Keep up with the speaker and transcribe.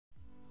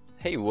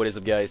Hey, what is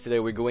up guys? Today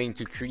we're going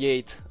to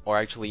create, or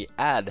actually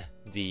add,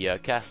 the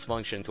cast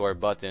function to our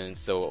button.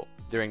 So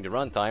during the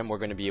runtime we're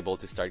going to be able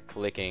to start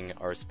clicking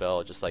our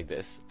spell just like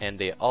this. And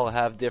they all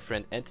have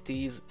different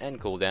entities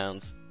and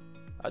cooldowns.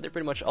 They're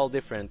pretty much all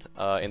different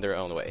in their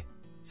own way.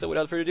 So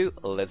without further ado,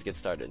 let's get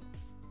started.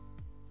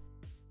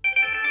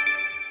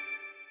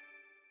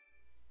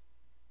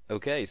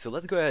 Okay, so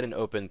let's go ahead and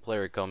open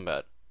player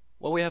combat.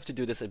 What we have to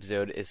do this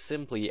episode is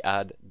simply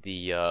add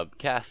the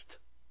cast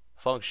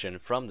function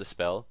from the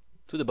spell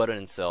to the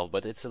button itself,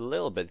 but it's a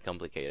little bit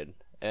complicated,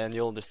 and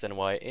you'll understand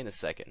why in a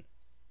second.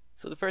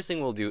 So the first thing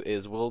we'll do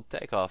is we'll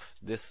take off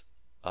this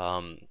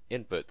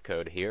input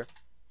code here.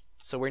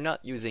 So we're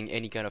not using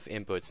any kind of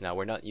inputs now.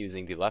 We're not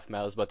using the left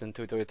mouse button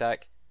to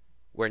attack.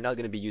 We're not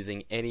going to be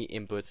using any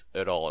inputs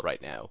at all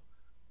right now.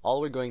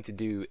 All we're going to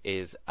do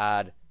is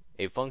add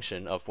a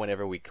function of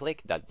whenever we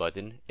click that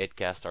button, it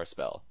casts our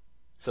spell.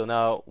 So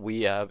now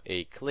we have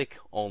a click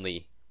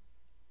only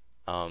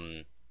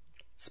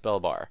spell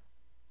bar.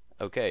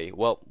 Okay,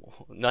 well,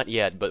 not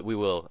yet, but we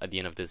will at the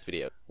end of this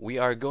video. We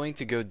are going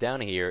to go down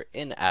here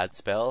in add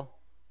spell,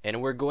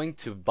 and we're going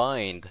to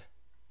bind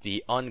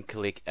the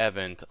onClick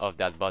event of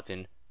that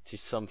button to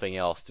something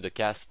else, to the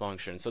cast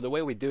function. So the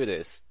way we do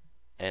this,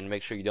 and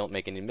make sure you don't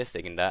make any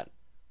mistake in that,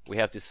 we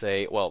have to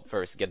say, well,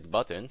 first get the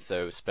button,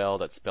 so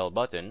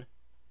spellButton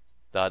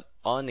dot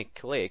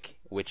onClick,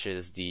 which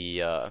is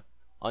the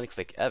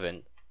onClick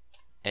event,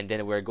 and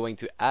then we're going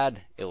to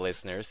add a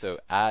listener, so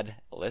add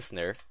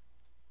listener.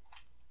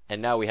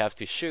 And now we have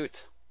to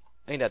shoot,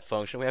 in that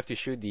function, we have to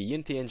shoot the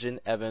Unity Engine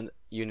event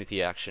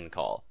Unity action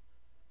call.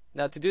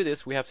 Now to do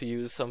this, we have to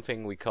use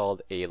something we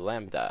called a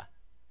lambda.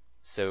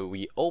 So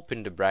we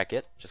open the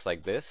bracket, just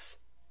like this,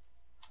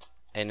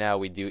 and now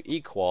we do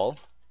equal,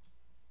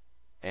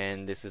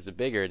 and this is the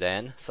bigger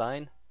than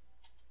sign,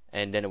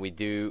 and then we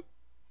do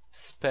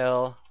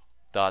spell.cast.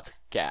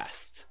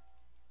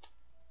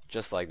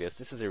 Just like this.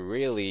 This is a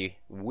really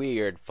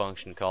weird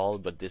function call,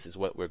 but this is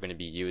what we're going to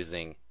be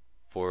using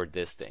for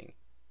this thing.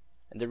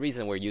 And the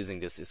reason we're using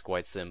this is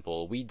quite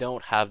simple. We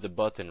don't have the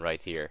button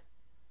right here.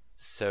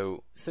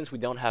 So since we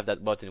don't have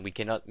that button, we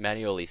cannot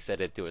manually set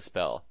it to a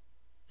spell.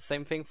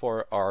 Same thing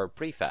for our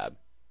prefab.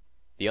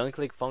 The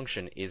onClick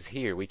function is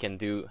here. We can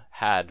do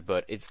had,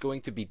 but it's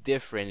going to be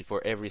different for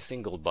every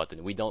single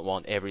button. We don't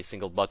want every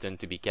single button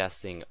to be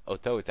casting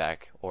auto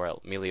attack or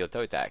melee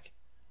auto attack.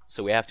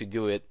 So we have to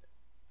do it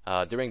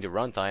during the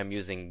runtime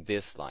using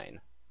this line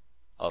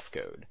of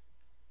code.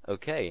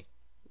 Okay.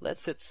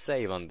 Let's hit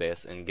save on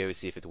this and go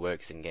see if it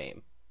works in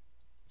game.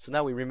 So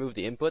now we remove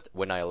the input.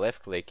 When I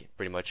left click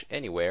pretty much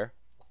anywhere,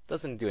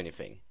 doesn't do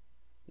anything.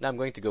 Now I'm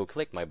going to go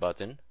click my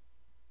button,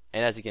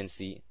 and as you can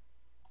see,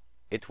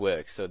 it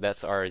works. So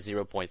that's our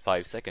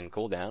 0.5 second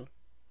cooldown.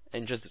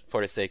 And just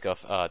for the sake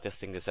of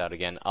testing this out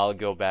again, I'll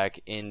go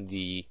back in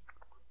the,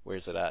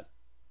 where's it at?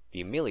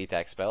 The melee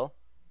attack spell.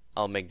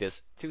 I'll make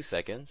this 2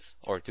 seconds,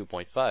 or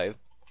 2.5.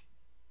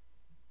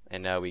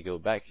 And now we go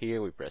back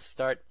here, we press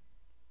start.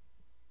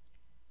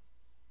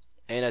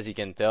 And as you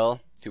can tell,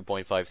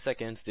 2.5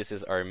 seconds, this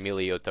is our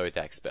melee auto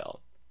attack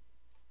spell.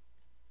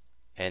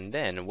 And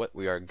then what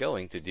we are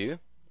going to do,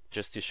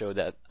 just to show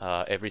that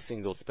every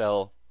single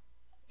spell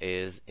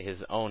is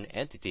his own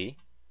entity,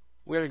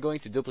 we are going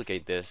to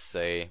duplicate this,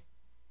 say,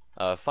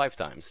 5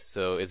 times.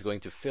 So it's going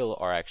to fill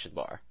our action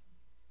bar.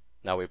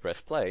 Now we press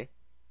play,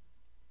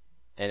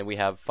 and we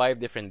have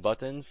 5 different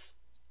buttons,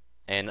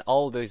 and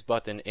all those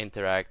buttons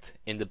interact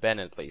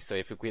independently. So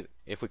if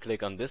we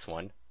click on this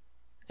one,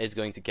 it's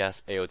going to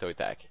cast a auto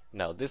attack.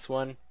 Now this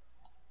one,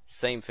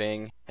 same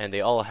thing, and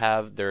they all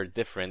have their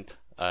different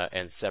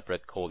and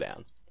separate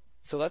cooldown.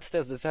 So let's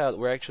test this out.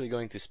 We're actually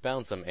going to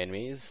spawn some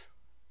enemies,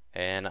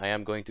 and I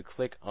am going to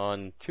click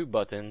on 2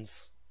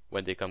 buttons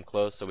when they come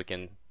close so we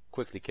can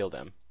quickly kill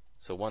them.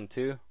 So 1,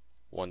 2,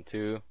 1,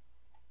 2,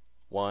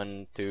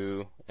 1,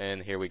 2,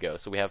 and here we go.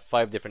 So we have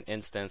 5 different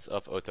instances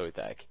of auto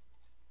attack.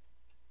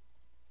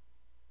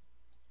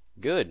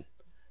 Good.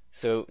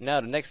 So now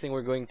the next thing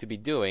we're going to be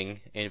doing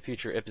in a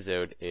future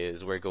episode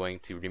is we're going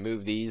to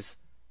remove these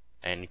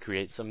and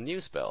create some new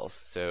spells.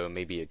 So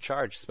maybe a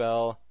charge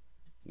spell,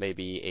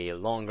 maybe a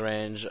long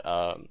range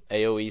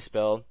AoE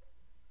spell.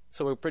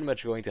 So we're pretty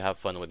much going to have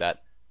fun with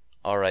that.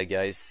 Alright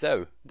guys,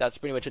 so that's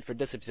pretty much it for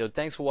this episode.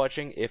 Thanks for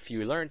watching. If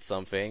you learned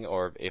something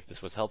or if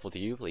this was helpful to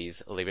you,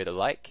 please leave it a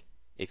like.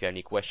 If you have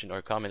any question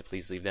or comment,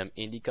 please leave them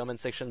in the comment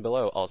section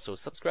below. Also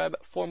subscribe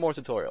for more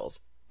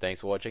tutorials.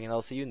 Thanks for watching, and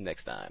I'll see you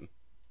next time.